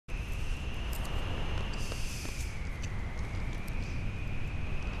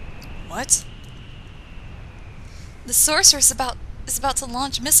What? The sorcerer is about to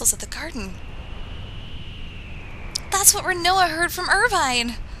launch missiles at the garden. That's what Renoa heard from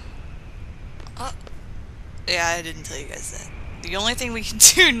Irvine. Yeah, I didn't tell you guys that. The only thing we can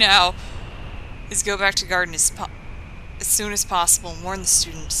do now is go back to garden as soon as possible and warn the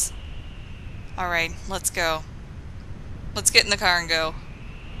students. Alright, let's go. Let's get in the car and go.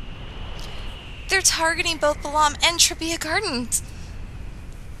 They're targeting both Balam and Trabia Gardens.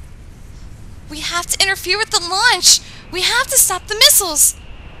 We have to interfere with the launch. We have to stop the missiles.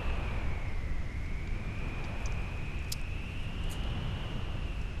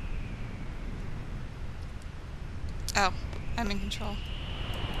 Oh, I'm in control.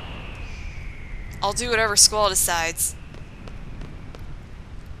 I'll do whatever Squall decides.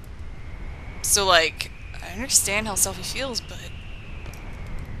 So, like, I understand how Selphie feels, but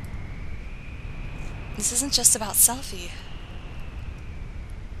this isn't just about Selphie.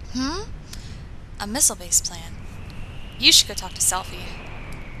 A missile-based plan. You should go talk to Selphie.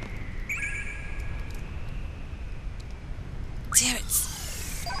 Damn it.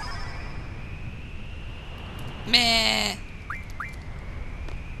 meh.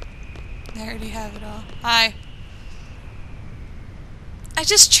 I already have it all. Hi. I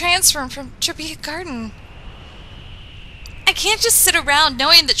just transferred from Trabia Garden. I can't just sit around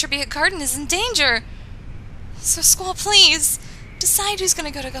knowing that Trabia Garden is in danger. So, Squall, please, decide who's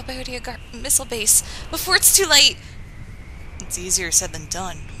going to go to Galbadia Missile Base before it's too late. It's easier said than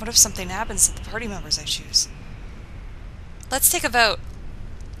done. What if something happens to the party members I choose? Let's take a vote.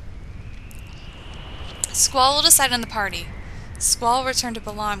 Squall will decide on the party. Squall will return to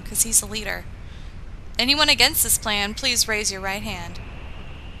Balam because he's the leader. Anyone against this plan, please raise your right hand.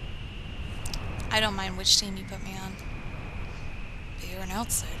 I don't mind which team you put me on. But you're an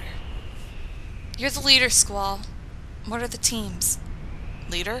outsider. You're the leader, Squall. What are the teams?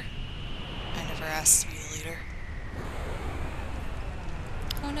 Leader? I never asked to be the leader.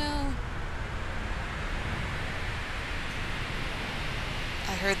 Oh no.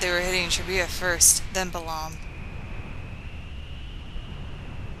 I heard they were hitting Trabia first, then Balam.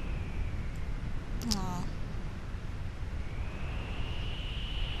 Aw.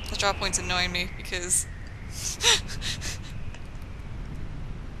 The drop point's annoying me because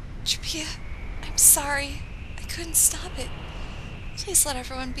Trabia, I'm sorry. I couldn't stop it. Please let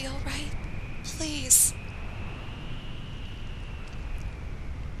everyone be alright. Please.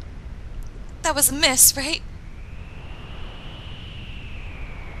 That was a miss, right?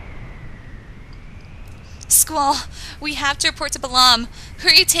 Squall, we have to report to Balam. Who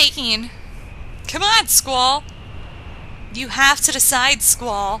are you taking? Come on, Squall! You have to decide,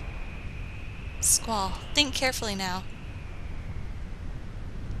 Squall! Squall, think carefully now.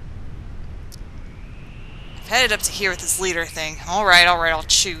 I've headed up to here with this leader thing. Alright, I'll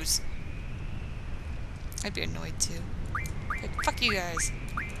choose. I'd be annoyed too. Like, fuck you guys.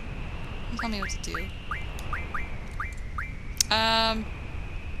 Don't tell me what to do.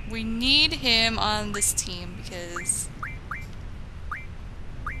 We need him on this team because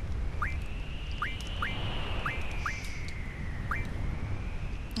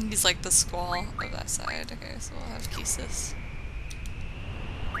he's like the Squall of that side. Okay, so we'll have Kisis.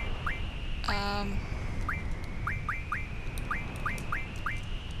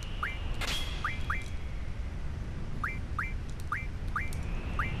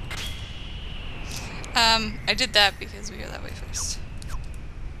 I did that because we go that way first.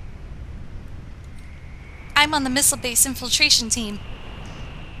 I'm on the missile base infiltration team.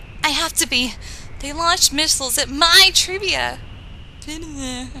 I have to be. They launched missiles at my Trabia.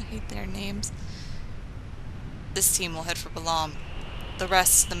 I hate their names. This team will head for Balam. The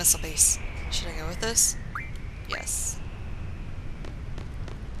rest, the missile base. Should I go with this? Yes.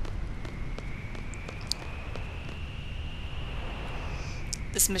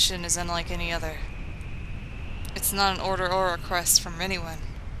 This mission is unlike any other. It's not an order or a request from anyone.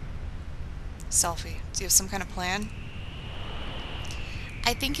 Selphie, do you have some kind of plan?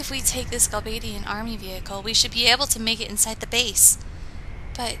 I think if we take this Galbadian army vehicle, we should be able to make it inside the base.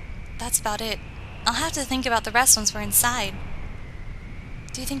 But that's about it. I'll have to think about the rest once we're inside.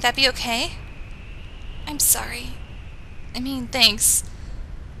 Do you think that'd be okay? I'm sorry. I mean, thanks.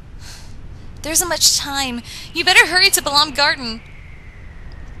 There isn't much time. You better hurry to Balam Garden.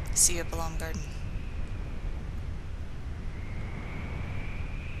 See you at Balam Garden.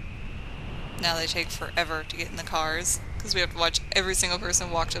 Now they take forever to get in the cars, because we have to watch every single person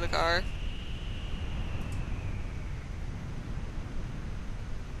walk to the car.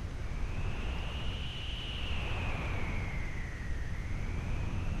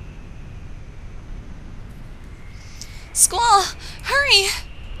 Squall, hurry!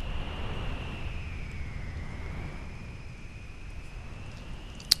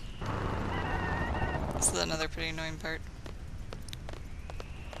 another pretty annoying part.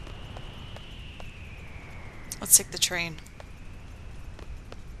 Let's take the train.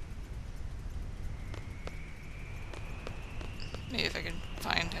 Maybe if I can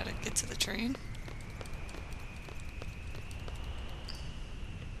find how to get to the train.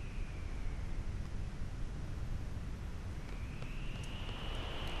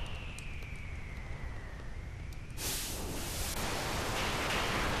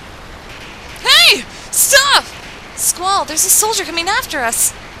 Hey! Stop! Squall, there's a soldier coming after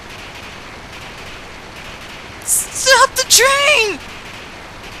us! Stop the train!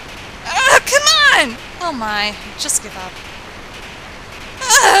 Come on! Oh my, just give up.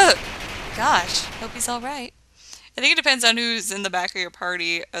 Gosh, hope he's alright. I think it depends on who's in the back of your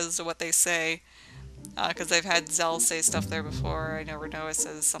party as to what they say. Because I've had Zell say stuff there before. I know Renoa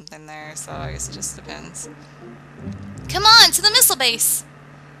says something there, so I guess it just depends. Come on, to the missile base!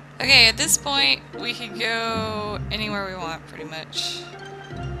 Okay, at this point, we can go anywhere we want, pretty much.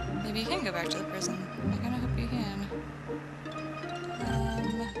 Maybe you can go back to the prison. I kinda hope you can.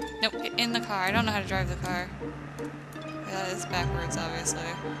 Nope, get in the car. I don't know how to drive the car. Yeah, that is backwards, obviously.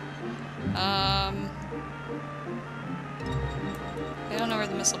 I don't know where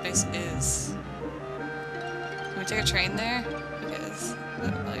the missile base is. Can we take a train there? Because that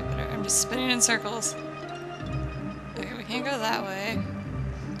would probably be better. I'm just spinning in circles. Okay, we can't go that way.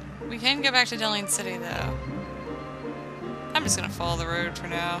 We can go back to Delane City, though. I'm just gonna follow the road for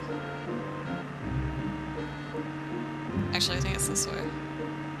now. Actually, I think it's this way.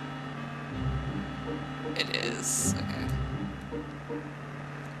 It is. Okay.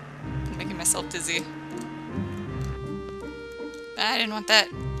 I'm making myself dizzy. I didn't want that.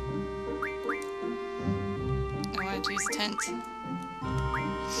 I wanted to use a tent.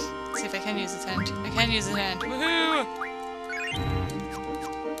 Let's see if I can use a tent. I can use a tent. Woohoo!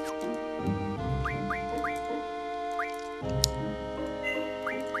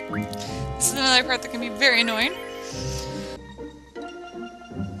 This is another part that can be very annoying.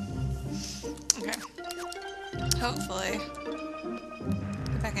 Okay. Hopefully.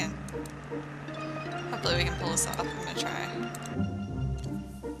 Get back in. Hopefully we can pull this off. I'm gonna try.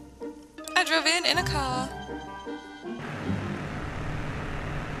 I drove in a car.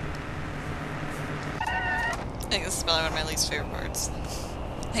 I think this is probably one of my least favorite parts.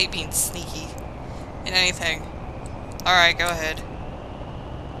 I hate being sneaky in anything. Alright, go ahead.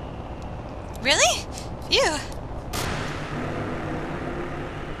 Really? Phew.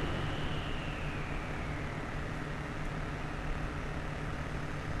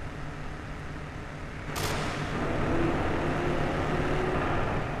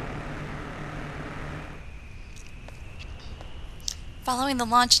 Following the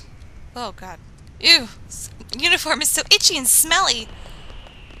launch... Oh god. Ew! Uniform is so itchy and smelly!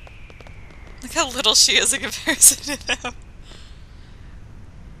 Look how little she is in comparison to them.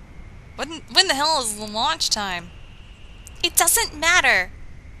 When the hell is the launch time? It doesn't matter!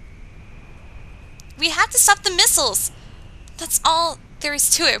 We have to stop the missiles! That's all there is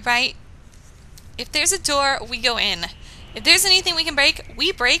to it, right? If there's a door, we go in. If there's anything we can break,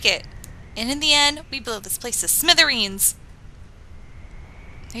 we break it. And in the end, we blow this place to smithereens.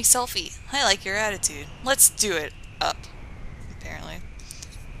 Hey, Selfie, I like your attitude. Let's do it up, apparently.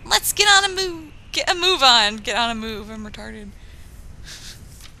 Let's get on a move. Get a move on. Get on a move. I'm retarded.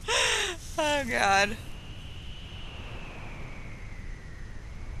 Oh, God.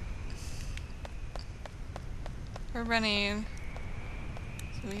 We're running.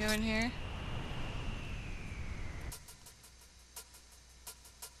 Can we go in here?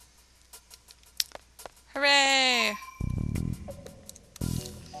 Hooray!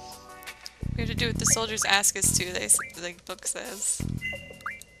 We have to do what the soldiers ask us to, the book says.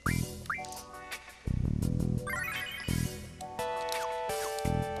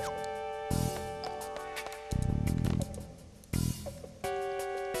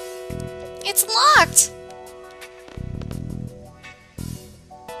 It's locked!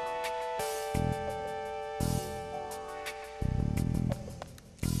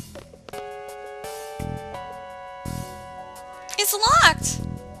 It's locked!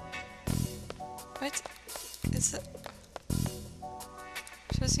 What is it?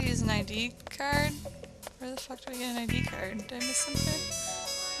 Supposed to use an ID card? Where the fuck do I get an ID card? Did I miss something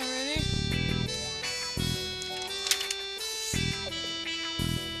already?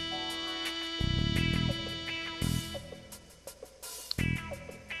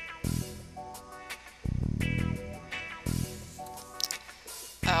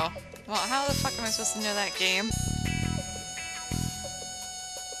 Oh. Well, how the fuck am I supposed to know that game?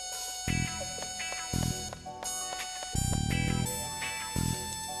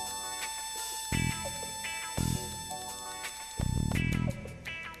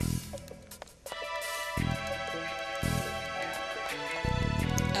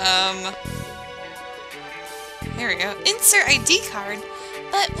 There we go. Insert ID card.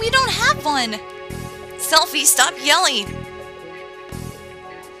 But we don't have one! Selfie, stop yelling!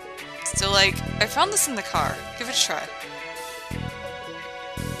 So, like, I found this in the car. Give it a try.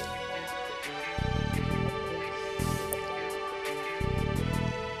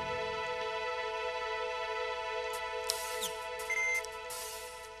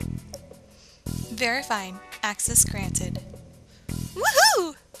 Verifying. Access granted.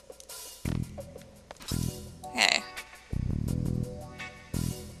 Woohoo! Okay.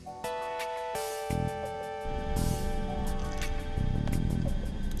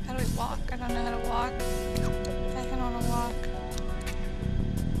 How do we walk? I don't know how to walk. I don't want to walk.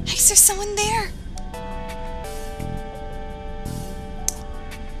 Hey, is there someone there?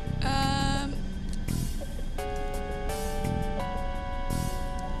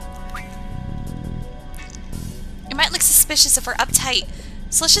 It might look suspicious if we're uptight,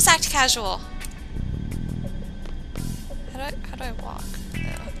 so let's just act casual. How do I walk?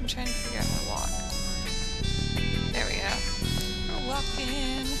 I'm trying to figure out how to walk. There we go. We're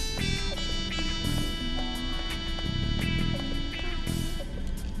walking.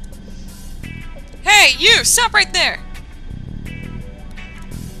 Hey, you! Stop right there!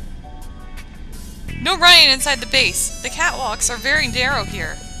 No running inside the base. The catwalks are very narrow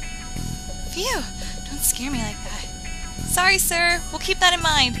here. Phew! Don't scare me like that. Sorry, sir. We'll keep that in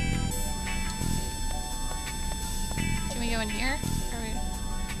mind. Can we go in here?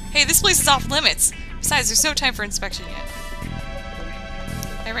 Hey, this place is off limits. Besides, there's no time for inspection yet.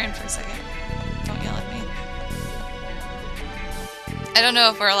 I ran for a second. Don't yell at me. I don't know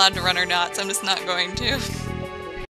if we're allowed to run or not, so I'm just not going to.